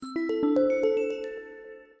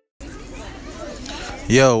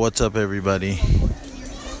Yo, what's up, everybody?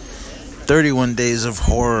 31 Days of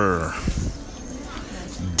Horror,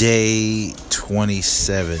 day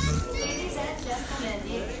 27.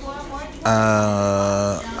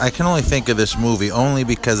 I can only think of this movie only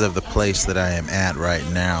because of the place that I am at right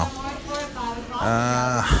now.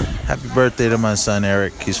 Happy birthday to my son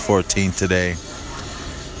Eric. He's 14 today.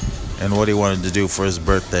 And what he wanted to do for his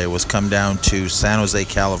birthday was come down to San Jose,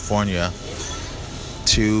 California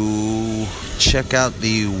to check out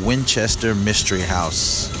the Winchester Mystery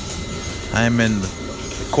House. I'm in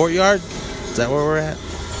the courtyard. Is that where we're at?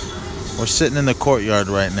 We're sitting in the courtyard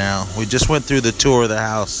right now. We just went through the tour of the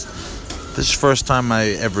house. This is the first time I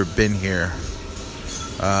ever been here.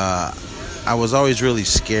 I was always really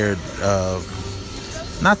scared of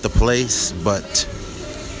not the place, but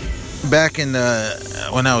back in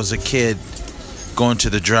when I was a kid, going to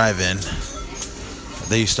the drive-in,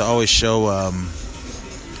 they used to always show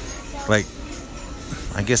like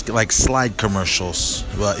slide commercials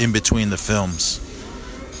in between the films,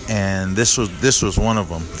 and this was one of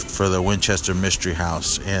them for the Winchester Mystery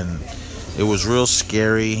House, and it was real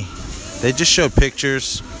scary. They just showed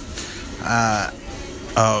pictures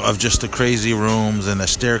of just the crazy rooms and the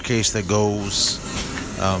staircase that goes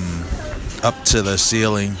up to the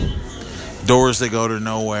ceiling, doors that go to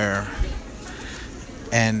nowhere.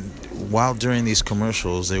 And while during these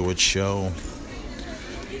commercials, they would show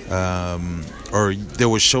or they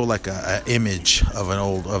would show like a image of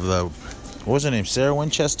what was her name, Sarah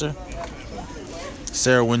Winchester.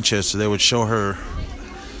 They would show her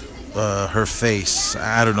her face.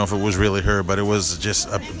 I don't know if it was really her, but it was just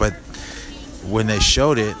but when they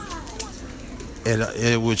showed it,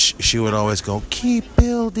 she would always go, "Keep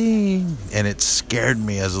building," and it scared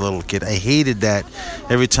me as a little kid. I hated that.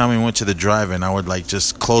 Every time we went to the drive-in, I would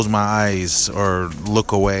just close my eyes or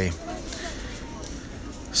look away.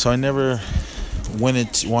 So I never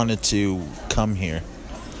wanted to come here.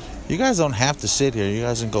 You guys don't have to sit here. You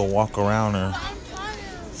guys can go walk around or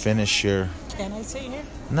finish your... Can I sit here?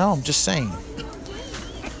 No, I'm just saying.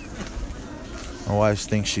 My wife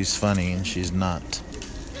thinks she's funny and she's not.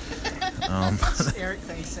 Eric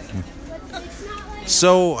facing.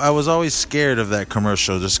 So I was always scared of that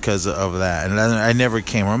commercial just because of that, and I never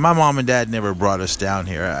came. My mom and dad never brought us down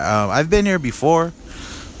here. I've been here before,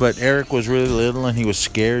 but Eric was really little and he was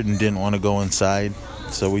scared and didn't want to go inside,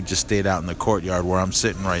 so we just stayed out in the courtyard where I'm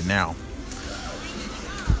sitting right now.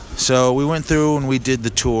 So we went through and we did the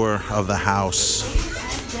tour of the house.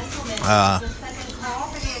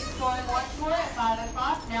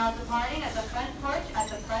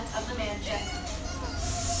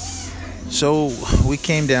 So we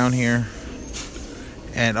came down here,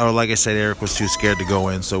 and like I said, Eric was too scared to go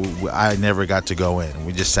in, so I never got to go in.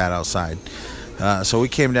 We just sat outside. So we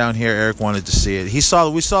came down here. Eric wanted to see it. We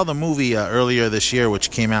saw the movie earlier this year, which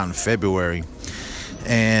came out in February,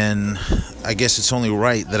 and I guess it's only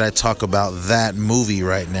right that I talk about that movie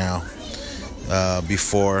right now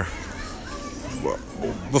before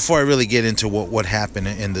I really get into what happened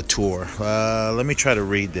in the tour. Let me try to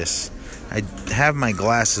read this. I have my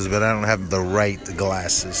glasses, but I don't have the right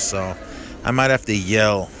glasses, so I might have to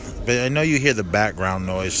yell. But I know you hear the background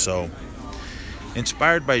noise, so...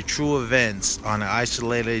 Inspired by true events on an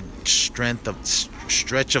isolated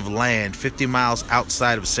stretch of land 50 miles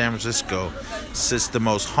outside of San Francisco sits the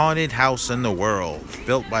most haunted house in the world.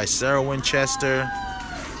 Built by Sarah Winchester.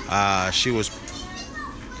 She was...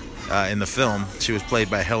 in the film, she was played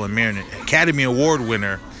by Helen Mirren, Academy Award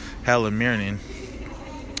winner Helen Mirren.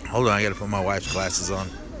 Hold on, I gotta put my wife's glasses on.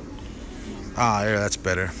 Yeah, that's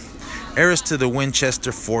better. Heiress to the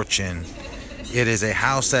Winchester fortune. It is a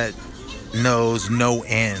house that knows no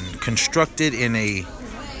end. Constructed in a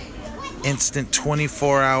instant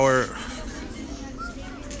 24-hour...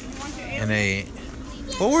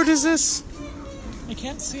 What word is this? I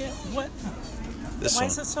can't see it. What? This Why one.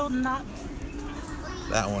 is it so not...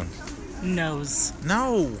 That one. Nose.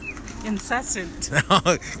 No. Incessant.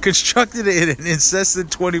 Constructed in an incessant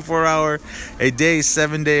 24-hour a day,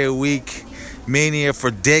 7-day-a-week mania for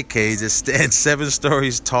decades. It stands 7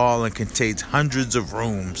 stories tall and contains hundreds of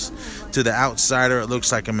rooms. To the outsider, it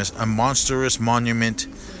looks like a monstrous monument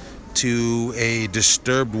to a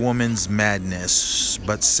disturbed woman's madness.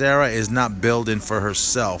 But Sarah is not building for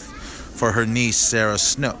herself, for her niece Sarah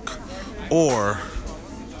Snook, or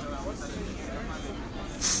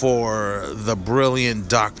for the brilliant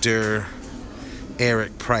Dr.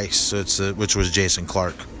 Eric Price, which was Jason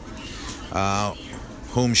Clarke,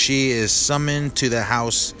 whom she is summoned to the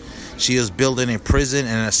house. She is building a prison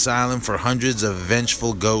and an asylum for hundreds of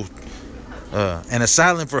vengeful ghosts,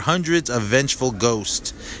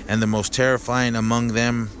 and the most terrifying among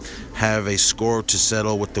them have a score to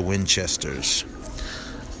settle with the Winchesters.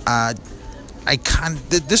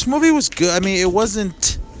 This movie was good. I mean, it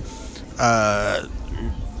wasn't.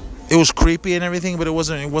 It was creepy and everything, but it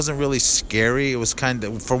wasn't really scary. It was kind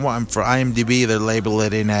of, for IMDb, they label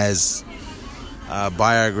it in as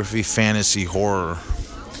biography, fantasy, horror.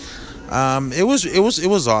 It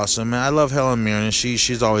was awesome. I love Helen Mirren.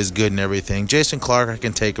 She's always good and everything. Jason Clarke, I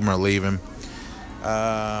can take him or leave him.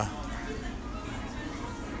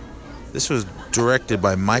 This was directed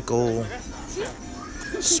by Michael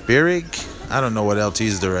Spierig. I don't know what else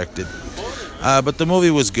he's directed. But the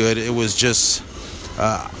movie was good. It was just,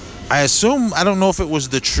 I assume, I don't know if it was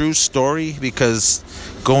the true story, because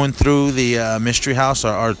going through the mystery house,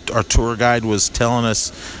 our tour guide was telling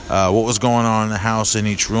us what was going on in the house, in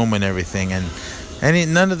each room and everything.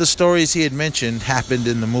 And none of the stories he had mentioned happened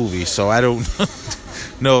in the movie. So I don't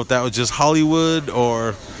know if that was just Hollywood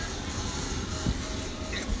or...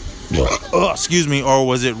 excuse me, or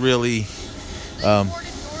was it really...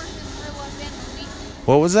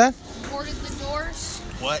 what was that? Boarded the doors.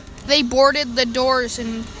 What? They boarded the doors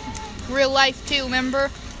in real life too, remember?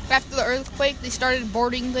 After the earthquake, they started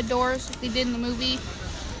boarding the doors like they did in the movie.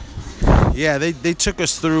 Yeah, they took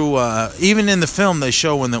us through, even in the film they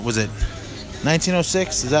show when that was it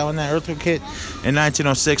 1906? Is that when that earthquake hit? In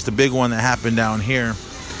 1906, the big one that happened down here.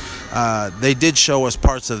 They did show us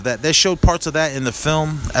parts of that. They showed parts of that in the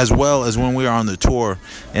film, as well as when we were on the tour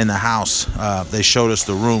in the house. They showed us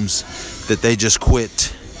the rooms that they just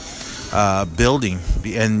quit building,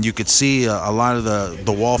 and you could see a lot of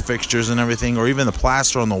the wall fixtures and everything, or even the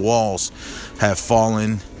plaster on the walls have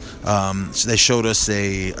fallen. So they showed us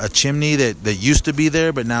a chimney that used to be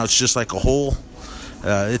there, but now it's just like a hole.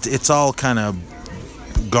 It's all kind of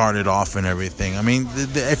guarded off and everything. I mean,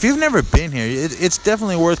 if you've never been here, it's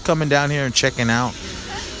definitely worth coming down here and checking out.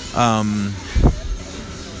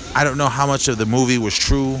 I don't know how much of the movie was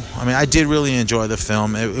true. I mean, I did really enjoy the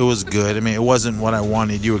film. It was good. I mean, it wasn't what I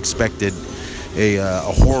wanted. You expected a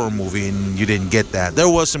horror movie, and you didn't get that. There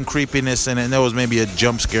was some creepiness in it, and there was maybe a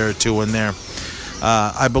jump scare or two in there.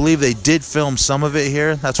 I believe they did film some of it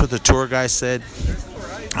here. That's what the tour guy said.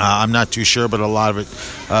 I'm not too sure, but a lot of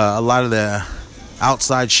the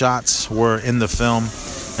outside shots were in the film,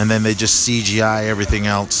 and then they just CGI everything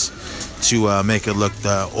else to make it look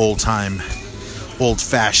the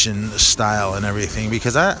old-fashioned style and everything.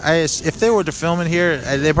 Because if they were to film it here,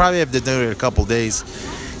 they probably have to do it a couple days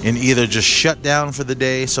and either just shut down for the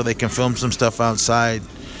day so they can film some stuff outside,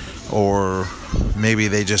 or maybe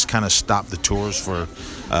they just kind of stop the tours for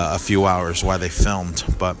a few hours while they filmed.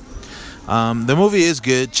 But the movie is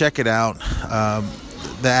good. Check it out.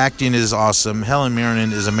 The acting is awesome. Helen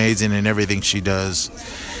Mirren is amazing in everything she does,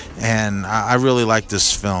 and I really like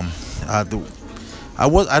this film. I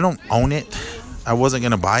don't own it. I wasn't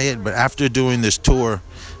gonna buy it, but after doing this tour,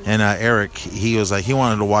 and Eric, he was like, he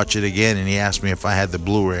wanted to watch it again, and he asked me if I had the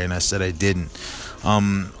Blu-ray, and I said I didn't.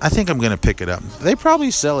 I think I'm gonna pick it up. They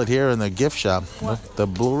probably sell it here in the gift shop. What? The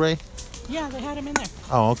Blu-ray? Yeah, they had him in there.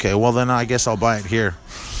 Oh, okay. Well, then I guess I'll buy it here.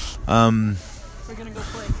 We're gonna go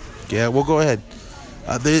play. Yeah, we'll go ahead.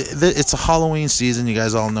 It's a Halloween season, you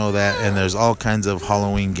guys all know that, and there's all kinds of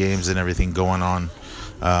Halloween games and everything going on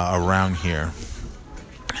around here.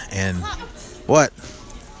 And what?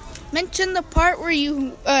 Mention the part where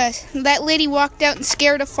you that lady walked out and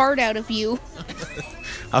scared a fart out of you.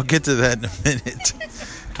 I'll get to that in a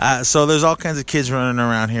minute. So there's all kinds of kids running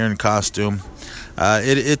around here in costume.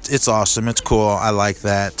 It's awesome. It's cool. I like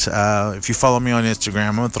that. If you follow me on Instagram,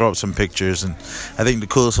 I'm going to throw up some pictures. And I think the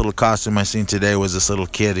coolest little costume I seen today was this little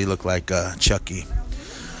kid. He looked like Chucky.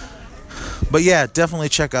 But yeah, definitely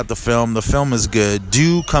check out the film. The film is good.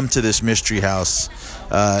 Do come to this mystery house.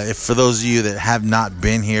 If for those of you that have not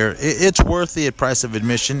been here, it's worth the price of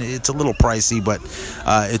admission. It's a little pricey, but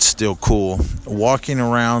it's still cool. Walking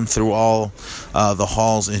around through all the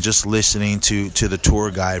halls and just listening to the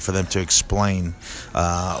tour guide for them to explain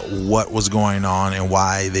what was going on and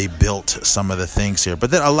why they built some of the things here.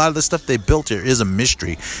 But then a lot of the stuff they built here is a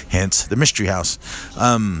mystery, hence the mystery house.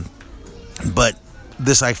 But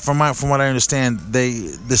this, from what I understand,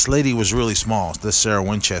 this lady was really small, this Sarah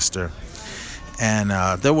Winchester. And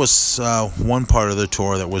there was one part of the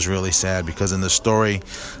tour that was really sad, because in the story,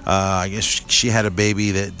 I guess she had a baby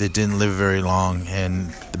that didn't live very long, and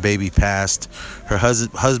the baby passed. Her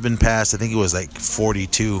husband passed, I think he was like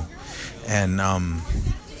 42, and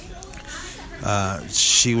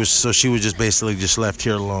she was just basically just left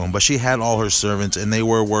here alone. But she had all her servants, and they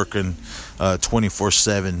were working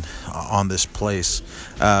 24/7 on this place.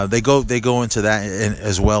 They go into that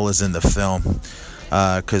as well as in the film.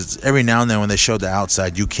 because every now and then when they showed the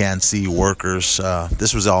outside, you can see workers.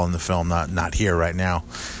 This was all in the film, not here right now,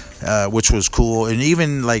 which was cool. And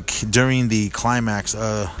even like during the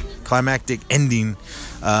climactic ending,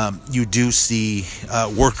 you do see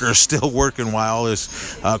workers still working while all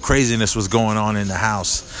this craziness was going on in the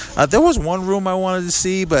house. There was one room I wanted to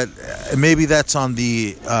see, but maybe that's on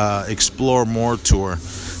the Explore More tour.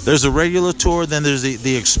 There's a regular tour, then there's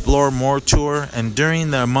the Explore More tour, and during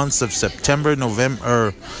the months of September and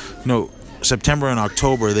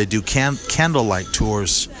October, they do candlelight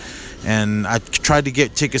tours, and I tried to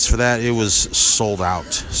get tickets for that. It was sold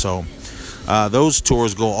out. So those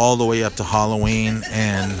tours go all the way up to Halloween,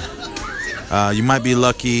 and you might be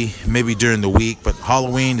lucky maybe during the week, but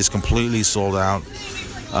Halloween is completely sold out.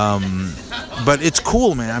 But it's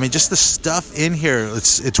cool, man. I mean, just the stuff in here,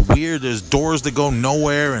 it's weird. There's doors that go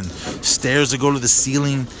nowhere and stairs that go to the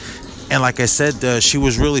ceiling. And like I said, she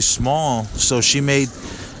was really small, so she made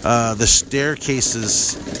the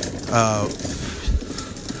staircases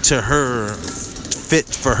to her fit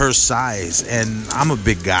for her size. And I'm a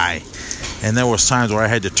big guy, and there was times where I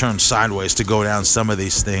had to turn sideways to go down some of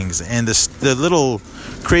these things. And the little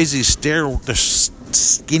crazy the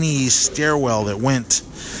skinny stairwell that went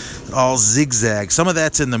all zigzag. Some of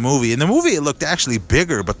that's in the movie. In the movie, it looked actually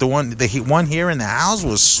bigger, but the one here in the house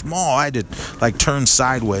was small. I had to like turn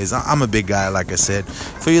sideways. I'm a big guy, like I said.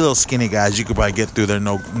 For you little skinny guys, you could probably get through there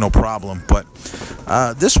no problem. But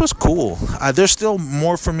this was cool. There's still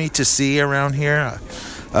more for me to see around here.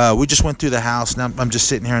 We just went through the house. Now I'm just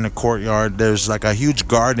sitting here in the courtyard. There's like a huge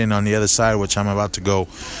garden on the other side, which I'm about to go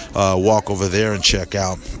walk over there and check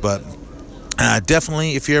out. But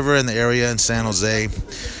definitely, if you're ever in the area in San Jose,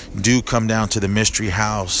 do come down to the Mystery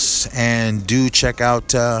House and do check out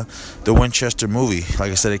the Winchester movie.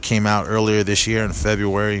 Like I said, it came out earlier this year in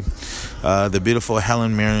February. The beautiful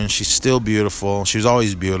Helen Mirren, she's still beautiful. She was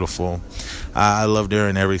always beautiful. I loved her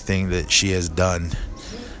and everything that she has done.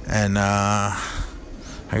 And I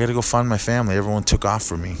got to go find my family. Everyone took off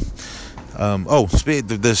from me.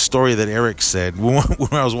 The story that Eric said, when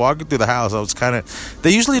I was walking through the house, I was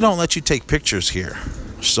they usually don't let you take pictures here.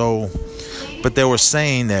 But they were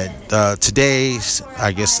saying that today,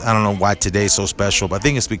 I guess, I don't know why today's so special, but I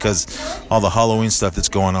think it's because all the Halloween stuff that's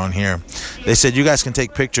going on here. They said you guys can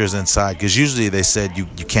take pictures inside, because usually they said you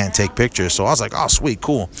can't take pictures. So I was like, oh, sweet,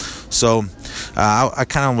 cool. So I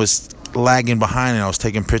kind of was lagging behind, and I was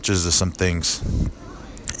taking pictures of some things.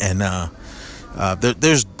 And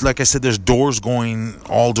there's, like I said, there's doors going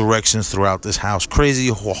all directions throughout this house. Crazy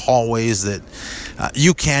hallways that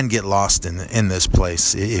you can get lost in this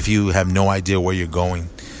place if you have no idea where you're going.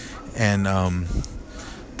 And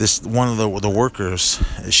this one of the workers,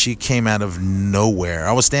 she came out of nowhere.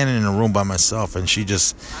 I was standing in a room by myself, and she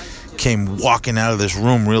just came walking out of this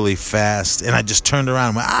room really fast. And I just turned around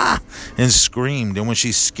and went, ah, and screamed. And when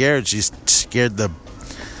she scared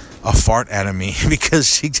a fart out of me,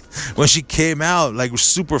 because when she came out like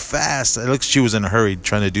super fast, it looked she was in a hurry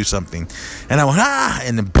trying to do something, and I went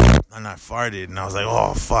and then and I farted, and I was like,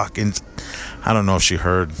 oh fuck. And I don't know if she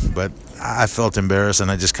heard, but I felt embarrassed,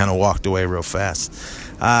 and I just kind of walked away real fast.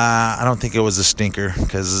 I don't think it was a stinker,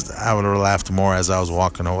 because I would have laughed more as I was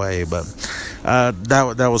walking away. But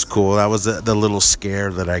that was cool. That was the little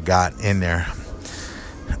scare that I got in there.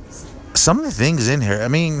 Some of the things in here, I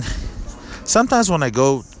mean, sometimes when I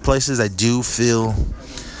go places, I do feel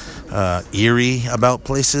eerie about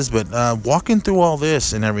places, but walking through all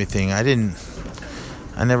this and everything, I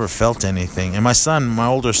never felt anything. And my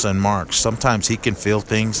older son Mark, sometimes he can feel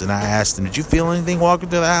things, and I asked him, did you feel anything walking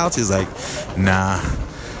through the house? He's like, nah.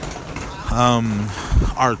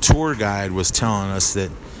 Our tour guide was telling us that,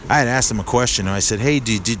 I had asked him a question, and I said, hey,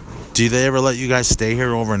 do they ever let you guys stay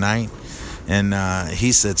here overnight? And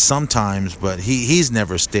he said sometimes, but he's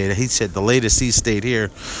never stayed. He said the latest he stayed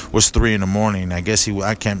here was 3 a.m. I guess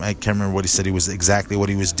I can't remember what he said. He was exactly what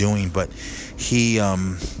he was doing, but he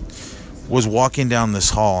was walking down this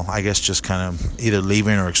hall, I guess just kind of either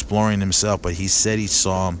leaving or exploring himself. But he said he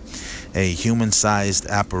saw a human-sized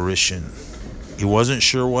apparition. He wasn't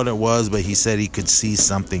sure what it was, but he said he could see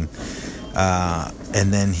something.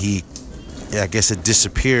 And then I guess it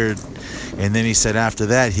disappeared. And then he said after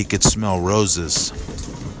that he could smell roses.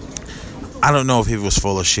 I don't know if he was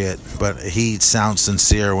full of shit, but he sounds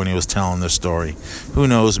sincere when he was telling this story. Who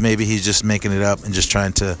knows? Maybe he's just making it up and just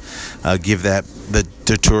trying to give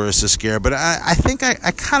the tourists a scare. But I think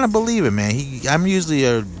I kind of believe it, man. I'm usually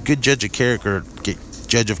a good judge of character,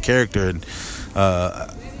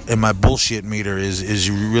 and my bullshit meter is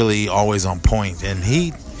really always on point. And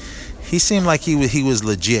he seemed like he was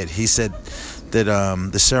legit. He said that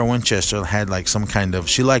the Sarah Winchester had like some kind of,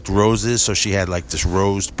 she liked roses, so she had like this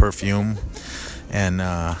rose perfume, and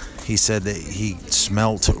he said that he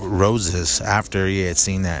smelt roses after he had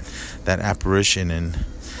seen that apparition. And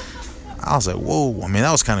I was like, whoa. I mean,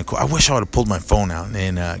 that was kind of cool. I wish I would have pulled my phone out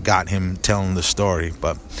and got him telling the story,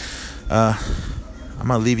 but I'm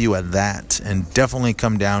gonna leave you at that, and definitely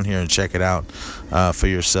come down here and check it out for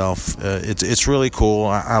yourself. It's really cool.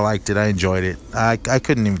 I liked it. I enjoyed it. I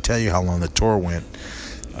couldn't even tell you how long the tour went.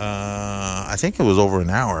 I think it was over an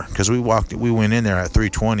hour, because we went in there at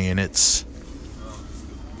 3:20, and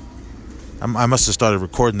I must have started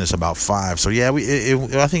recording this about 5. So yeah,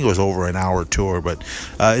 I think it was over an hour tour, but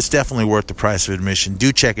it's definitely worth the price of admission.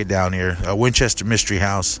 Do check it down here, Winchester Mystery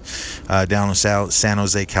House, down in San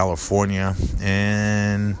Jose, California,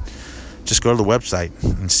 and just go to the website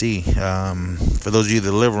and see. For those of you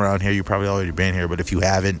that live around here, you've probably already been here, but if you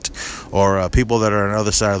haven't, or people that are on the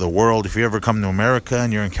other side of the world, if you ever come to America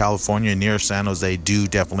and you're in California near San Jose, do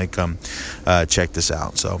definitely come check this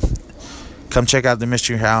out. So come check out the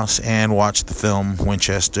Mystery House and watch the film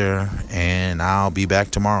Winchester, and I'll be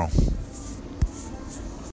back tomorrow.